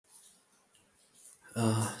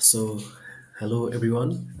So, hello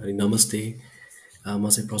everyone. नमस्ते. म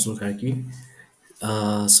चाहिँ प्रज्वल कार्की.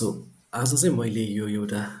 सो आज चाहिँ मैले यो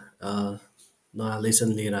एउटा नयाँ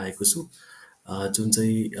लेसन लिएर आएको छु, जुन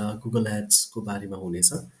चाहिँ गुगल एड्सको बारेमा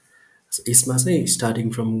हुनेछ. यसमा चाहिँ starting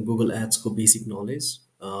from Google एड्सको basic knowledge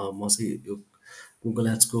म चाहिँ यो गुगल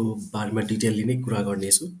एड्सको बारेमा डिटेलली नै कुरा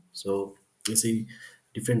गर्नेछु. सो यो चाहिँ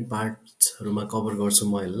डिफ्रेन्ट पार्ट्सहरूमा कभर गर्छु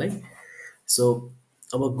म यसलाई. सो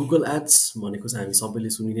अब गुगल एड्स भनेको चाहिँ हामी सबैले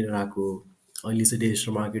सुनि नै रहेको अहिले चाहिँ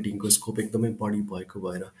डिजिटल मार्केटिङको स्कोप एकदमै बढी भएको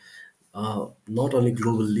भएर not only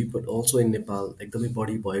globally but also in Nepal एकदमै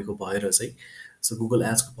बढी भएको भएर चाहिँ सो गुगल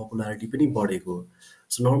एड्सको पपुलारिटी पनि बढेको हो.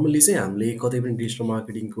 सो नर्मल्ली चाहिँ हामीले कतै पनि डिजिटल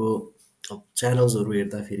मार्केटिङको च्यानल्सहरू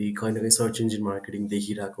हेर्दाखेरि कहीँ न कहीँ सर्च इन्जिन मार्केटिङ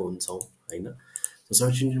देखिरहेको हुन्छौँ होइन. सो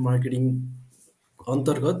सर्च इन्जिन मार्केटिङ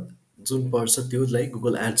अन्तर्गत जुन पर्छ त्यसलाई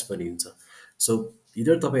गुगल एड्स भनिन्छ. सो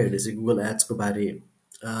इदर तपाईँहरूले चाहिँ गुगल एड्सको बारे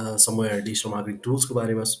समयहरू डिजिटल मार्केटिङ टुल्सको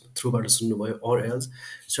बारेमा थ्रुबाट सुन्नुभयो अर एल्स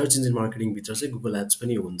सर्च इन्जिन मार्केटिङभित्र चाहिँ गुगल एड्स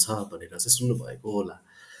पनि हुन्छ भनेर चाहिँ सुन्नुभएको होला.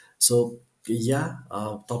 सो या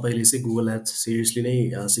तपाईँले चाहिँ गुगल एड्स सिरियसली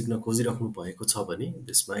नै सिक्न खोजिराख्नु भएको छ भने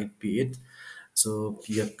this might be it. So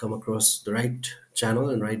you have come across the right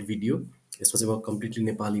channel and right video. यसमा चाहिँ म कम्प्लिटली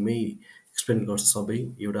नेपालीमै एक्सप्लेन गर्छु सबै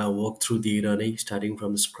एउटा वर्क थ्रु दिएर नै स्टार्टिङ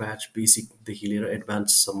फ्रम स्क्रच बेसिकदेखि लिएर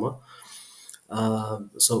एडभान्ससम्म.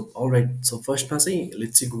 So all right. सो फर्स्टमा चाहिँ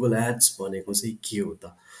लेट्स चाहिँ गुगल एड्स भनेको चाहिँ के हो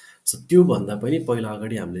त. सो त्योभन्दा पनि पहिला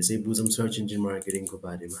अगाडि हामीले चाहिँ बुझौँ सर्च इन्जिन मार्केटिङको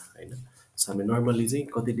बारेमा होइन. सो हामी नर्मल्ली चाहिँ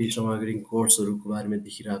कति डिजिटल मार्केटिङ कोर्सहरूको बारेमा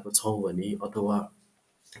देखिरहेको छौँ भने अथवा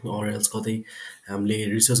एल्स कतै हामीले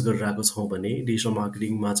रिसर्च गरिरहेको छौँ भने डिजिटल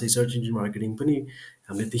मार्केटिङमा चाहिँ सर्च इन्जिन मार्केटिङ पनि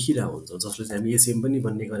हामीले देखिरहेको हुन्छौँ जसले चाहिँ हामी एसिएम पनि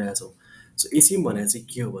भन्ने गरेका छौँ. सो एसिएम भनेर चाहिँ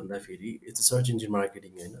के हो भन्दाखेरि it's a search engine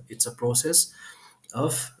marketing होइन. It's a process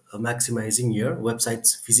of म्याक्सिमाइजिङ your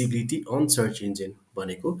websites feasibility on search engine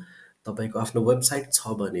भनेको तपाईँको आफ्नो वेबसाइट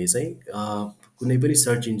छ भने चाहिँ कुनै पनि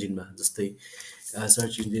सर्च इन्जिनमा जस्तै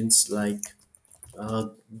सर्च इन्जिन्स लाइक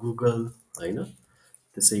गुगल होइन,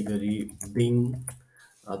 त्यसै गरी बिङ,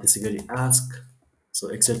 त्यसै गरी आस्क, सो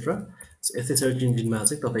एक्सेट्रा. सो यस्तै सर्च इन्जिनमा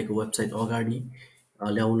चाहिँ तपाईँको वेबसाइट अगाडि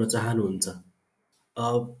ल्याउन चाहनुहुन्छ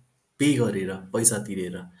पे गरेर पैसा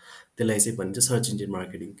तिरेर त्यसलाई चाहिँ भनिन्छ search engine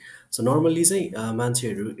marketing. So normally चाहिँ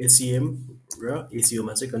मान्छेहरू एसिएम र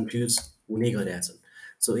एसिओमा चाहिँ कन्फ्युज हुने गरेका छन्.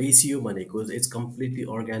 सो एसिओ भनेको इट्स कम्प्लिटली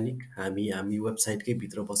अर्ग्यानिक. हामी हामी वेबसाइटकै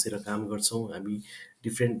भित्र बसेर काम गर्छौँ. हामी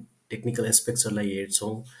डिफ्रेन्ट टेक्निकल एस्पेक्ट्सहरूलाई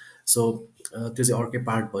हेर्छौँ. सो त्यो चाहिँ अर्कै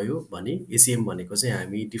पार्ट भयो भने एसिएम भनेको चाहिँ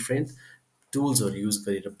हामी डिफ्रेन्ट टुल्सहरू युज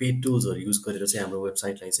गरेर पेड टुल्सहरू युज गरेर चाहिँ हाम्रो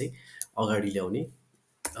वेबसाइटलाई चाहिँ अगाडि ल्याउने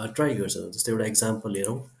ट्राई गर्छ. जस्तै एउटा इक्जाम्पल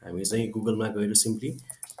हेरौँ. हामी चाहिँ गुगलमा गएर simply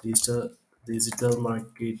digital digital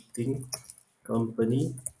marketing company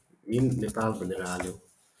in Nepal भनेर हाल्यौँ.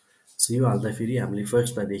 सो यो हाल्दाखेरि हामीले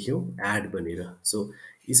फर्स्टमा देख्यौँ एड भनेर. सो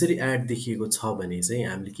यसरी एड देखिएको छ भने चाहिँ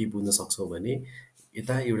हामीले के बुझ्न सक्छौँ भने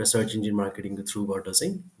यता एउटा सर्च इन्जिन मार्केटिङको थ्रुबाट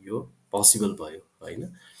चाहिँ यो पोसिबल भयो होइन.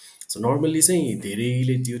 सो नर्मल्ली चाहिँ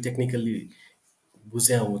धेरैले त्यो टेक्निकल्ली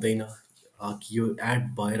बुझ्या हुँदैन कि यो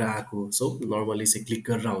एड भएर आएको. सो नर्मली चाहिँ क्लिक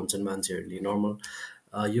गरेर हुन्छन् मान्छेहरूले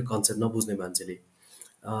नर्मल यो कन्सेप्ट नबुझ्ने मान्छेले.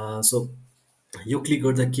 सो यो क्लिक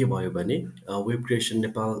गर्दा के भयो भने वेब क्रिएसन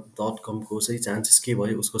नेपाल डट कमको चाहिँ चान्सेस के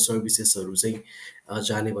भयो उसको सर्भिसेसहरू चाहिँ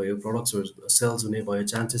जाने भयो, प्रडक्ट्सहरू सेल्स हुने भयो,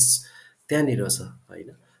 चान्सेस त्यहाँनिर छ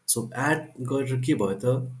होइन. सो एड गरेर के भयो त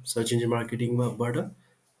सर्च इन्जिन मार्केटिङमाबाट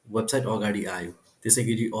वेबसाइट अगाडि आयो. त्यसै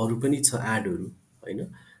गरी अरू पनि छ एडहरू होइन.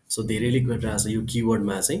 सो धेरैले गरिरहेछ यो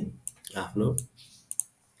किवर्डमा चाहिँ आफ्नो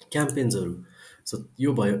क्याम्पेन्सहरू. सो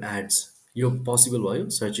यो भयो एड्स. यो पोसिबल भयो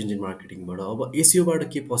सर्च इन्जिन मार्केटिङबाट. अब एसियोबाट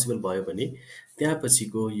के पोसिबल भयो भने त्यहाँ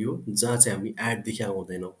पछिको यो जहाँ चाहिँ हामी एड देखाएको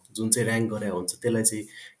हुँदैनौँ जुन चाहिँ ऱ्याङ्क गराएको हुन्छ त्यसलाई चाहिँ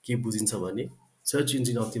के बुझिन्छ भने सर्च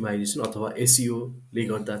इन्जिन अप्टिमाइजेसन अथवा एसिओले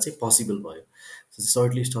गर्दा चाहिँ पोसिबल भयो.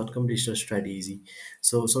 सर्टलिस्ट डट कम digital strategy.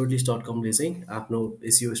 So shortlist dot कमले चाहिँ आफ्नो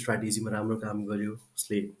एसिओ स्ट्राटेजीमा राम्रो काम गर्यो.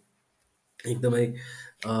 उसले एकदमै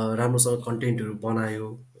राम्रोसँग कन्टेन्टहरू बनायो.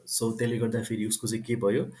 सो त्यसले गर्दाखेरि उसको चाहिँ के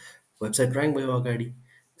भयो वेबसाइट ऱ्याङ्क भयो अगाडि.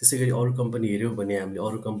 त्यसै गरी अरू कम्पनी हेऱ्यौँ भने हामीले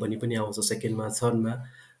अरू कम्पनी पनि आउँछ सेकेन्डमा थर्डमा.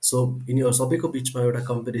 सो यिनीहरू सबैको बिचमा एउटा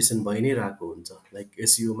कम्पिटिसन भइ नै रहेको हुन्छ. लाइक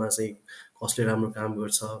एसिओमा चाहिँ कसले राम्रो काम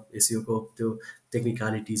गर्छ, एसिओको त्यो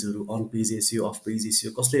टेक्निकालिटिजहरू on page SEO of page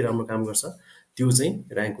SEO कसले राम्रो काम गर्छ त्यो चाहिँ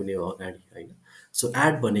ऱ्याङ्क हुने हो अगाडि होइन. सो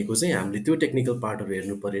एड भनेको चाहिँ हामीले त्यो टेक्निकल पार्टहरू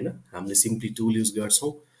हेर्नु परेन. हामीले सिम्पली टुल युज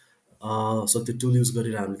गर्छौँ. सो त्यो टुल युज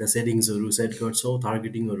गरेर हामीले त्यहाँ सेटिङ्सहरू सेट गर्छौँ,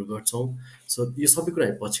 टार्गेटिङहरू गर्छौँ. सो यो सबै कुरा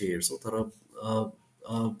हामी पछि हेर्छौँ. तर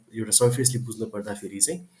एउटा सर्फेसली बुझ्नु पर्दाखेरि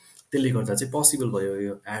चाहिँ त्यसले गर्दा चाहिँ पोसिबल भयो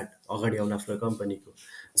यो एड अगाडि आउन आफ्नो कम्पनीको.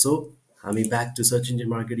 सो हामी ब्याक टु सर्च इन्जिन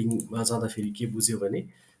मार्केटिङमा जाँदाखेरि के बुझ्यो भने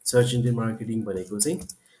सर्च इन्जिन मार्केटिङ भनेको चाहिँ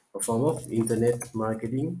a form of internet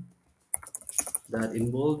marketing that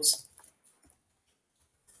involves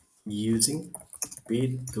using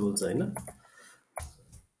paid tools होइन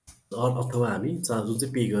अथवा हामी जुन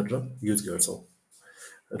चाहिँ पे गरेर युज गर्छौँ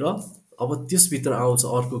र अब त्यसभित्र आउँछ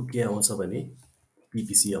अर्को के आउँछ भने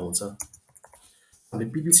पिपिसी आउँछ। हामीले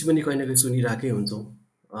पिपिसी पनि कहीँ न कहीँ सुनिरहेकै हुन्छौँ।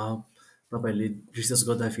 तपाईँहरूले रिसर्च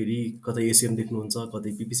गर्दाखेरि कतै एसिएम देख्नुहुन्छ,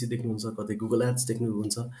 कतै पिपिसी देख्नुहुन्छ, कतै गुगल एड्स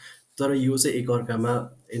देख्नुहुन्छ। तर यो चाहिँ एकअर्कामा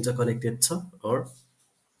इन्टरकनेक्टेड छ और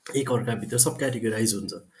एकअर्काभित्र सब क्याटेगोराइज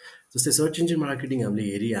हुन्छ। जस्तै सर्च इन्जिन मार्केटिङ हामीले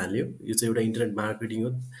हेरिहाल्यो, यो चाहिँ एउटा इन्टरनेट मार्केटिङ हो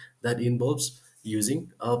that involves using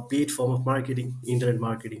a paid form of marketing, internet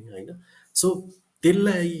marketing होइन। सो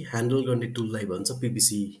त्यसलाई ह्यान्डल गर्ने टुललाई भन्छ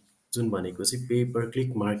पिपिसी, जुन भनेको चाहिँ पे पर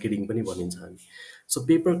क्लिक मार्केटिङ पनि भनिन्छ हामी। सो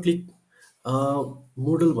पे पर क्लिक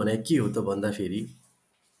मोडल भने के हो त भन्दाखेरि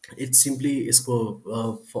इट्स सिम्पली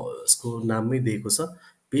यसको नाममै दिएको छ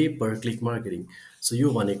पे पर क्लिक मार्केटिङ। सो यो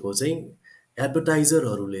भनेको चाहिँ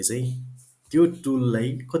एडभर्टाइजरहरूले चाहिँ त्यो टुललाई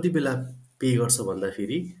कति बेला पे गर्छ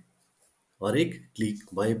भन्दाखेरि हरेक क्लिक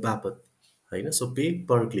भए बापत होइन। सो पे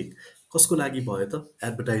पर क्लिक कसको लागि भयो त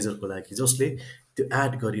एडभर्टाइजरको लागि जसले त्यो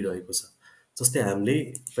एड गरिरहेको छ। जस्तै हामीले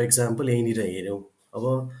फर इक्जाम्पल यहीँनिर हेऱ्यौँ, अब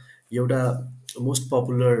एउटा मोस्ट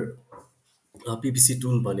पपुलर पिपिसी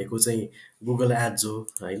टुल भनेको चाहिँ गुगल एड्स हो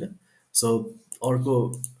होइन। सो अर्को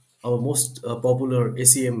अब मोस्ट पपुलर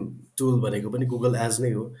एसिएम टुल भनेको पनि गुगल एड्स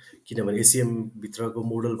नै हो, किनभने एसिएमभित्रको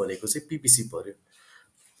मोडल भनेको चाहिँ पिपिसी पऱ्यो।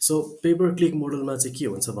 सो पेपर क्लिक मोडलमा चाहिँ के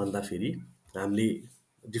हुन्छ भन्दाखेरि हामीले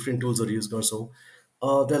डिफ्रेन्ट टुल्सहरू युज गर्छौँ।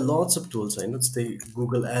 द लट्स अफ टुल्स होइन, जस्तै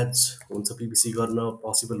गुगल एड्स हुन्छ पिपिसी गर्न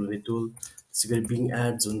पोसिबल हुने टुल, त्यसै गरी बिङ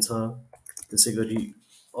एड्स हुन्छ, त्यसै गरी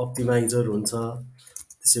अप्टिमाइजर हुन्छ,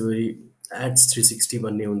 त्यसै गरी एड्स 360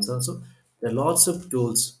 भन्ने हुन्छ। So the lots of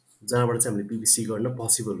tools जहाँबाट चाहिँ हामीले पिपिसी गर्न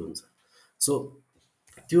पोसिबल हुन्छ। सो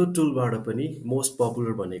त्यो टुलबाट पनि मोस्ट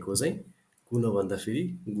पपुलर भनेको चाहिँ कुन हो भन्दाखेरि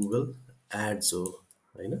गुगल एड्स हो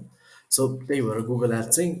होइन। सो त्यही भएर गुगल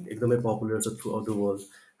एड्स चाहिँ एकदमै पपुलर छ थ्रु आउट द वर्ल्ड।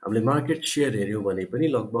 हामीले मार्केट सेयर हेऱ्यौँ भने पनि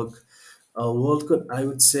लगभग वर्ल्डको I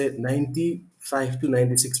would say 95 to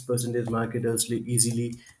 96% मार्केटर्सले easily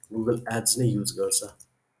Google AIDS नै युज गर्छ।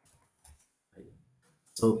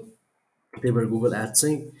 सो त्यही भएर गुगल एड्स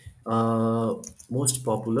चाहिँ मोस्ट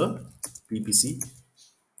पपुलर पिपिसी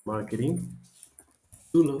मार्केटिङ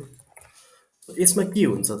टुल हो। यसमा के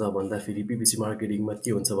हुन्छ त भन्दाखेरि पिपिसी मार्केटिङमा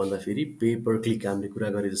के हुन्छ भन्दाखेरि पे पर क्लिक हामीले कुरा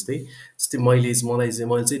गरे जस्तै जस्तै मैले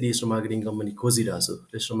चाहिँ डिजिटल मार्केटिङ कम्पनी खोजिरहेको छु,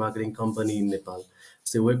 digital marketing company in Nepal.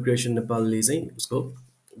 जस्तै वेब क्रिएसन नेपालले चाहिँ उसको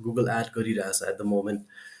गुगल एड गरिरहेछ एट द मोमेन्ट।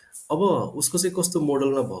 अब उसको चाहिँ कस्तो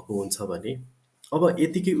मोडलमा भएको हुन्छ भने अब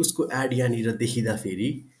यतिकै उसको एड यहाँनिर देखिँदाखेरि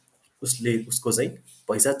उसको चाहिँ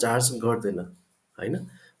पैसा चार्ज गर्दैन होइन।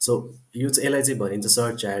 सो यो चाहिँ यसलाई चाहिँ भनिन्छ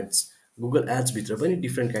सर्च एड्स। गुगल एड्सभित्र पनि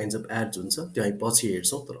डिफ्रेन्ट काइन्ड्स अफ एड्स हुन्छ, त्यो हामी पछि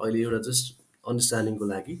हेर्छौँ, तर अहिले एउटा जस्ट अन्डरस्ट्यान्डिङको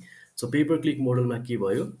लागि। सो पेपर क्लिक मोडलमा के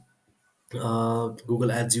भयो,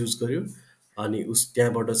 गुगल एड्स युज गर्यो अनि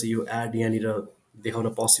त्यहाँबाट चाहिँ यो एड यहाँनिर देखाउन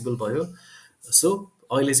पोसिबल भयो। सो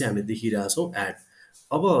अहिले चाहिँ हामीले देखिरहेछौँ एड।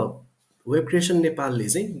 अब वेब क्रिएसन नेपालले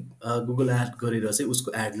चाहिँ गुगल एड गरेर चाहिँ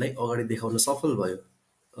उसको एडलाई अगाडि देखाउन सफल भयो,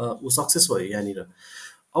 ऊ सक्सेस भयो यहाँनिर।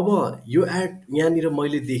 अब यो एड यहाँनिर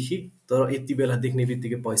मैले देखेँ, तर यति बेला देख्ने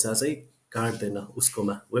बित्तिकै पैसा चाहिँ काट्दैन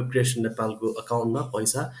उसकोमा, वेब क्रिएसन नेपालको अकाउन्टमा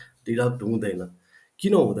पैसा डिडक्ट हुँदैन।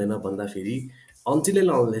 किन हुँदैन भन्दाखेरि अन्टिल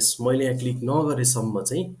एन्ड अनलेस मैले यहाँ क्लिक नगरेसम्म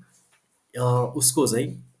चाहिँ उसको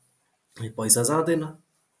चाहिँ पैसा जाँदैन।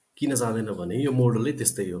 किन जाँदैन भने यो मोडलै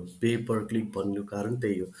त्यस्तै हो, पे पर क्लिक भन्नु कारण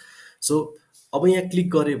त्यही हो। सो अब यहाँ क्लिक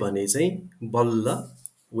गऱ्यो भने चाहिँ बल्ल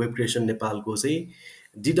वेब क्रिएसन नेपालको चाहिँ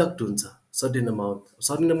डिडक्ट हुन्छ सर्टेन अमाउन्ट।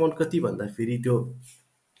 सर्टेन अमाउन्ट कति भन्दाखेरि त्यो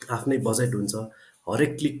आफ्नै बजेट हुन्छ,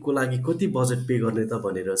 हरेक क्लिकको लागि कति बजेट पे गर्ने त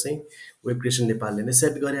भनेर चाहिँ वेब क्रिएसन नेपालले नै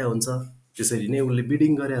सेट गरे हुन्छ, त्यसरी नै उसले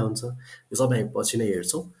बिडिङ गरे हुन्छ। यो सबै हामी पछि नै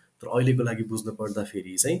हेर्छौँ, तर अहिलेको लागि बुझ्नु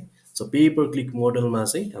पर्दाखेरि चाहिँ सो पे पर क्लिक मोडलमा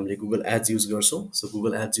चाहिँ हामीले गुगल एड्स युज गर्छौँ। सो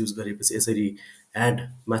गुगल एड्स युज गरेपछि यसरी एड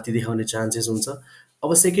माथि देखाउने चान्सेस हुन्छ।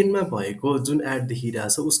 अब सेकेन्डमा भएको जुन एड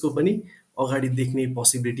देखिरहेछ उसको पनि अगाडि देख्ने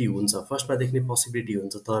पोसिबिलिटी हुन्छ, फर्स्टमा देख्ने पोसिबिलिटी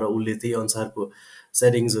हुन्छ, तर उसले त्यही अनुसारको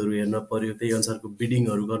सेटिङ्सहरू हेर्न पऱ्यो, त्यही अनुसारको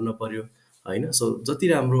बिडिङहरू गर्न पऱ्यो होइन। सो जति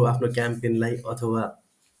राम्रो आफ्नो क्याम्पेनलाई अथवा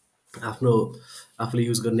आफ्नो आफूले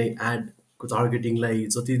युज गर्ने एडको टार्गेटिङलाई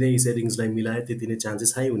जति नै सेटिङ्सलाई मिलायो त्यति नै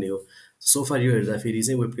चान्सेस हाई हुने हो। सोफार यो हेर्दाखेरि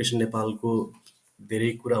चाहिँ वेब क्रिएसन नेपालको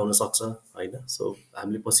धेरै कुरा हुनसक्छ होइन। सो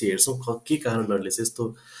हामीले पछि हेर्छौँ के कारणहरूले चाहिँ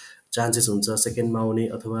यस्तो चान्सेस हुन्छ सेकेन्डमा आउने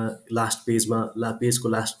अथवा लास्ट पेजमा पेजको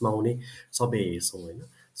लास्टमा आउने, सबै हेर्छौँ होइन।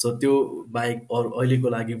 सो त्यो बाहेक अरू अहिलेको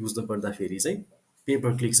लागि बुझ्नु पर्दाखेरि चाहिँ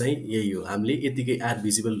पेपर क्लिक चाहिँ यही हो, हामीले यतिकै एड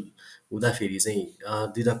भिजिबल हुँदाखेरि चाहिँ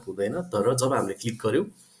डिडक्ट हुँदैन, तर जब हामीले क्लिक गऱ्यौँ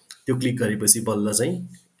त्यो क्लिक गरेपछि बल्ल चाहिँ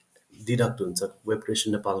डिडक्ट हुन्छ वेब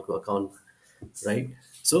क्रिएसन नेपालको अकाउन्ट, राइट?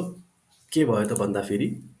 सो के भयो त भन्दाखेरि,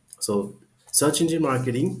 सो सर्च इन्जिन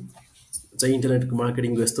मार्केटिङ चाहिँ इन्टरनेटको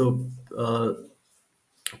मार्केटिङको यस्तो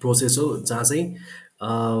प्रोसेस हो जहाँ चाहिँ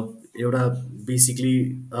एउटा बेसिकली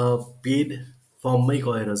पेड फर्ममै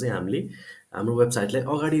गएर चाहिँ हामीले हाम्रो वेबसाइटलाई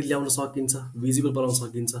अगाडि ल्याउन सकिन्छ, भिजिबल बनाउन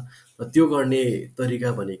सकिन्छ। र त्यो गर्ने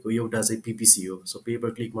तरिका भनेको एउटा चाहिँ पिपिसी हो, so paper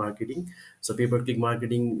click marketing. So paper click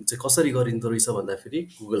marketing चाहिँ कसरी गरिँदो रहेछ भन्दाखेरि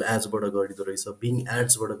गुगल एड्सबाट गरिँदो रहेछ, बिङ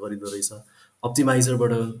एड्सबाट गरिँदो रहेछ,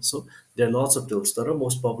 अप्टिमाइजरबाट। So there are lots of tools, तर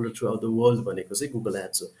most popular through out the world भनेको चाहिँ गुगल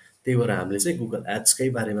एड्स हो। त्यही भएर हामीले चाहिँ गुगल एड्सकै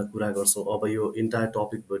बारेमा कुरा गर्छौँ अब यो इन्टायर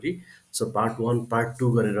टपिकभरि। सो पार्ट 1 पार्ट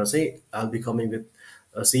 2 गरेर चाहिँ आल be coming with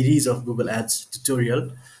series of Google AIDS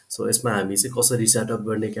tutorial. So यसमा हामी चाहिँ कसरी सेटअप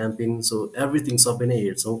गर्ने क्याम्पेन, सो एभ्रिथिङ सबै नै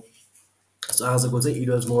हेर्छौँ। सो आजको चाहिँ it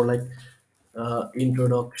was more like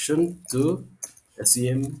introduction to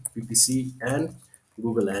एसइएम, पिपिसी and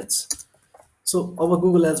Google AIDS. So अब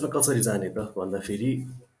गुगल एड्समा कसरी जाने त भन्दाखेरि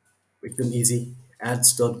एकदम इजी,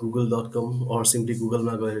 ads.google.com or सिम्पली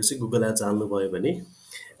गुगलमा गएर चाहिँ गुगल एड्स हाल्नुभयो भने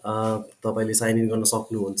तपाईँले साइन इन गर्न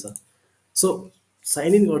सक्नुहुन्छ। सो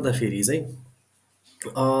साइन इन गर्दाखेरि चाहिँ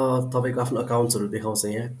तपाईँको आफ्नो अकाउन्ट्सहरू देखाउँछ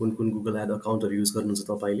यहाँ कुन कुन गुगल एड अकाउन्टहरू युज गर्नुहुन्छ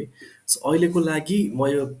तपाईँले। सो अहिलेको लागि म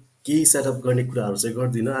यो केही सेटअप गर्ने कुराहरू चाहिँ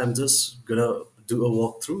गर्दिनँ, I'm just gonna do a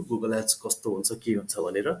walk through Google AIDS कस्तो हुन्छ के हुन्छ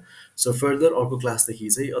भनेर। सो फर्दर अर्को क्लासदेखि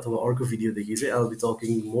चाहिँ अथवा अर्को भिडियोदेखि चाहिँ I will be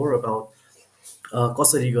talking more about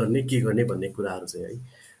कसरी गर्ने के गर्ने भन्ने कुराहरू चाहिँ है।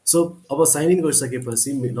 सो अब साइन इन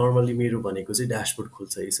गरिसकेपछि नर्मल्ली मेरो भनेको चाहिँ ड्यासबोर्ड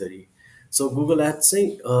खुल्छ यसरी। सो गुगल एड्स चाहिँ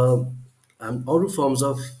अरू फर्म्स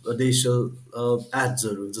अफ डिजिटल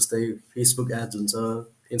एड्सहरू जस्तै फेसबुक एड्स हुन्छ,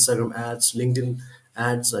 इन्स्टाग्राम एड्स, लिङ्कडिन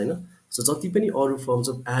एड्स होइन। सो जति पनि अरू फर्म्स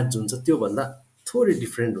अफ एड्स हुन्छ त्योभन्दा थोरै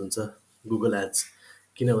डिफ्रेन्ट हुन्छ गुगल एड्स,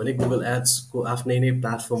 किनभने गुगल एड्सको आफ्नै नै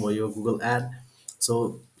प्लेटफर्म हो यो गुगल एड। सो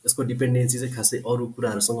यसको डिपेन्डेन्सी चाहिँ खासै अरू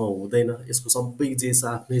कुराहरूसँग हुँदैन, यसको सबै जे छ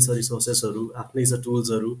आफ्नै छ रिसोर्सेसहरू, आफ्नै छ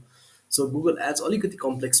टुल्सहरू। सो गुगल एड्स अलिकति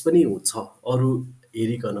कम्प्लेक्स पनि हुन्छ अरू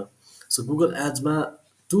हेरिकन। सो गुगल एड्समा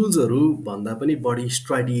टुल्सहरू भन्दा पनि बढी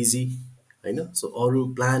स्ट्राटेजी होइन, सो अरू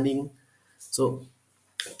प्लानिङ, सो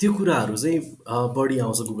त्यो कुराहरू चाहिँ बढी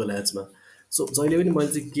आउँछ गुगल एड्समा। सो जहिले पनि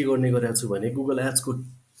मैले चाहिँ के गर्ने गरेको छु भने गुगल एड्सको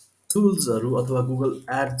टुल्सहरू अथवा गुगल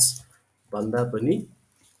एड्स भन्दा पनि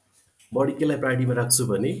बढी केलाई प्रायोरिटीमा राख्छु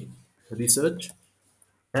भने research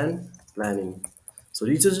and planning. So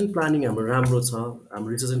research and planning हाम्रो राम्रो छ।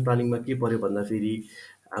 हाम्रो रिसर्च एन्ड प्लानिङमा के पऱ्यो भन्दाखेरि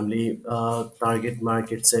हामीले टार्गेट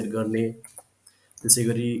मार्केट सेट गर्ने, त्यसै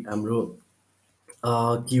गरी हाम्रो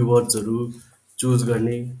किवर्ड्सहरू चुज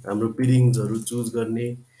गर्ने, हाम्रो बिडिङ्सहरू चुज गर्ने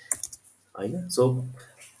होइन। सो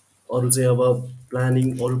अरू चाहिँ अब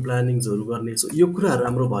अरू प्लानिङ्सहरू गर्ने। सो यो कुराहरू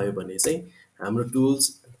राम्रो भयो भने चाहिँ हाम्रो टुल्स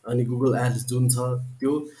अनि गुगल एड्स जुन छ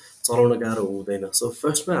त्यो चलाउन गाह्रो हुँदैन। सो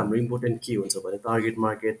फर्स्टमा हाम्रो इम्पोर्टेन्ट के हुन्छ भने टार्गेट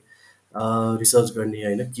मार्केट रिसर्च गर्ने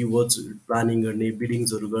होइन, किवर्ड्स प्लानिङ गर्ने,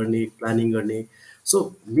 बिडिङ्सहरू गर्ने, प्लानिङ गर्ने। सो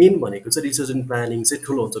मेन भनेको चाहिँ रिसर्च एन्ड प्लानिङ चाहिँ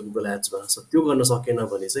ठुलो हुन्छ गुगल एड्समा। सो त्यो गर्न सकेन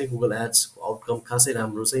भने चाहिँ गुगल एड्सको आउटकम खासै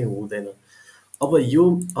राम्रो चाहिँ हुँदैन। अब यो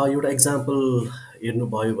एउटा इक्जाम्पल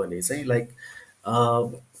हेर्नुभयो भने चाहिँ लाइक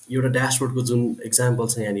एउटा ड्यासबोर्डको जुन इक्जाम्पल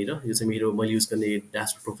छ यहाँनिर, यो चाहिँ मैले युज गर्ने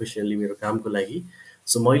ड्यासबोर्ड प्रोफेसनली मेरो कामको लागि।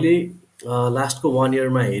 सो मैले लास्टको 1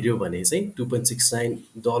 इयरमा हेऱ्यो भने चाहिँ $2.69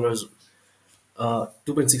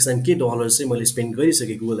 $2.69 के डलर्स चाहिँ मैले स्पेन्ड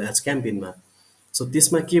गरिसकेँ गुगल एड्स क्याम्पेनमा। सो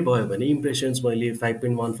त्यसमा के भयो भने इम्प्रेसन्स मैले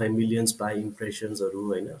 5.15 मिलियन्स पाएँ इम्प्रेसन्सहरू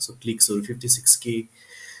होइन। So क्लिक्सहरू 56K।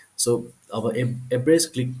 सो अब एभरेज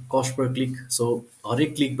क्लिक कस्ट पर क्लिक, सो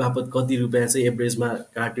हरेक क्लिक बापत कति रुपियाँ चाहिँ एभरेजमा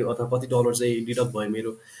काट्यो अथवा कति डलर चाहिँ डिडक्ट भयो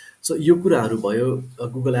मेरो। सो यो कुराहरू भयो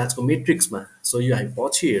गुगल एड्सको मेट्रिक्समा। सो यो हामी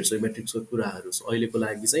पछि हेर्छौँ यो मेट्रिक्सको कुराहरू। सो अहिलेको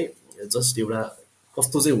लागि चाहिँ जस्ट एउटा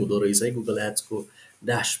कस्तो चाहिँ हुँदो रहेछ है गुगल एड्सको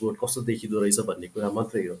ड्यासबोर्ड कस्तो देखिँदो रहेछ भन्ने कुरा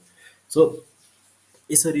मात्रै हो। सो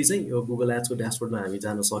यसरी चाहिँ यो गुगल एड्सको ड्यासबोर्डमा हामी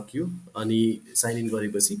जान सक्यो। अनि साइन इन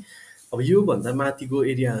गरेपछि अब योभन्दा माथिको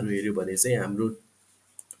एरियाहरू हेऱ्यो भने चाहिँ हाम्रो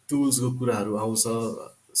टुल्सको कुराहरू आउँछ।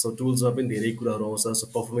 सो टुल्समा पनि धेरै कुराहरू आउँछ। सो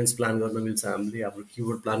पर्फर्मेन्स प्लान गर्न मिल्छ, हामीले हाम्रो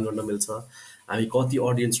किवर्ड प्लान गर्न मिल्छ, हामी कति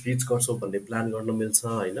अडियन्स रिच गर्छौँ भन्ने प्लान गर्न मिल्छ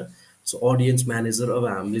होइन। सो अडियन्स म्यानेजर, अब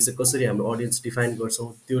हामीले चाहिँ कसरी हाम्रो अडियन्स डिफाइन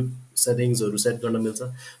गर्छौँ त्यो सेटिङ्सहरू सेट गर्न मिल्छ।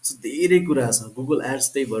 सो धेरै कुरा छ गुगल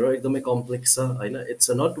एड्स, त्यही भएर एकदमै कम्प्लेक्स छ होइन।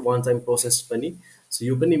 It's a not one time process पनि। सो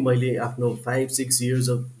यो पनि मैले आफ्नो 5-6 इयर्स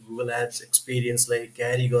अफ गुगल एड्स एक्सपिरियन्सलाई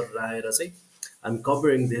क्यारी गरेर आएर चाहिँ I'm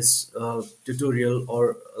covering this tutorial or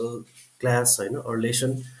class होइन or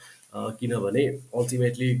lesson, किनभने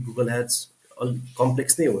अल्टिमेटली गुगल एड्स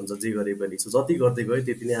कम्प्लेक्स नै हुन्छ जे गरे पनि। सो जति गर्दै गयो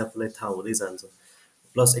त्यति नै आफूलाई थाहा हुँदै जान्छ।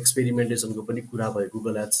 प्लस एक्सपेरिमेन्टेसनको पनि कुरा भयो,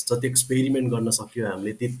 गुगल एड्स जति एक्सपेरिमेन्ट गर्न सक्यो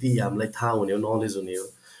हामीले त्यति हामीलाई थाहा हुने हो, नलेज हुने हो।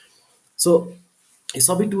 सो यी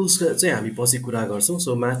सबै टुल्स चाहिँ हामी पछि कुरा गर्छौँ।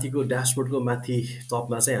 सो माथिको ड्यासबोर्डको माथि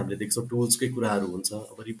टपमा चाहिँ हामीले देख्छौँ टुल्सकै कुराहरू हुन्छ,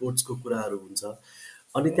 अब रिपोर्ट्सको कुराहरू हुन्छ।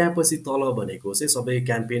 अनि त्यहाँपछि तल भनेको चाहिँ सबै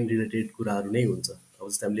क्याम्पेन रिलेटेड कुराहरू नै हुन्छ। अब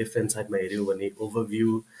जस्तै हामी लेफ्ट ह्यान्ड साइडमा हेऱ्यौँ भने ओभरभ्यू,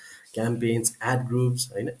 क्याम्पेन्स, एड ग्रुप्स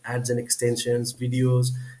होइन, AIDS and extensions,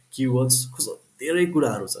 videos, keywords, कस्तो धेरै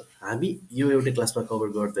कुराहरू छ। हामी यो एउटै क्लासमा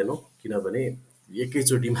कभर गर्दैनौँ किनभने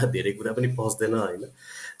एकैचोटिमा धेरै कुरा पनि पस्दैन होइन।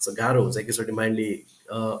 सो गाह्रो हुन्छ एकैचोटि माइन्डली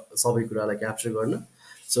सबै कुरालाई क्याप्चर गर्न।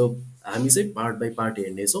 सो हामी चाहिँ पार्ट बाई पार्ट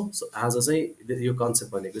हेर्नेछौँ। सो आज चाहिँ यो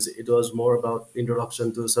कन्सेप्ट भनेको चाहिँ it was more about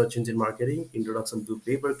introduction to search engine marketing, introduction to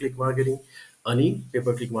paper click marketing, अनि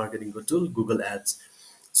paper click मार्केटिङको tool Google AIDS.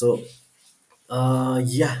 So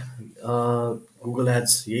या गुगल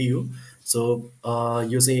एड्स यही हो। सो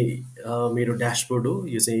यो चाहिँ मेरो ड्यासबोर्ड हो।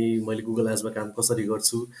 यो चाहिँ मैले गुगल एड्समा काम कसरी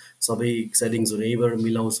गर्छु, सबै सेटिङ्सहरू यहीँबाट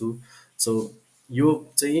मिलाउँछु। सो यो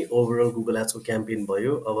चाहिँ ओभरअल गुगल एड्सको क्याम्पेन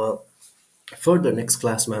भयो। अब फर्दर नेक्स्ट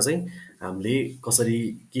क्लासमा चाहिँ हामीले कसरी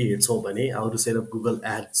के हेर्छौँ भने how to set up Google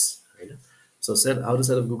AIDS होइन। So how to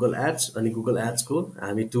set up Google AIDS अनि गुगल एड्सको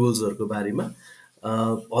हामी टुल्सहरूको बारेमा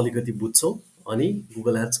अलिकति बुझ्छौँ। अनि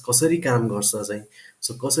गुगल एड्स कसरी काम गर्छ चाहिँ,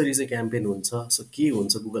 सो कसरी चाहिँ क्याम्पेन हुन्छ, सो के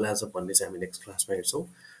हुन्छ गुगल एड्स भन्ने चाहिँ हामी नेक्स्ट क्लासमा हेर्छौँ।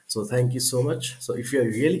 So thank you so much. So if you are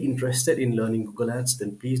really interested in learning Google AIDS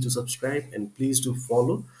then please do subscribe and please do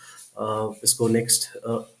follow यसको नेक्स्ट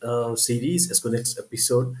सिरिज, यसको नेक्स्ट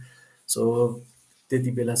एपिसोड। सो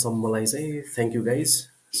त्यति बेलासम्मलाई चाहिँ thank you guys.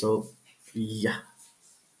 So yeah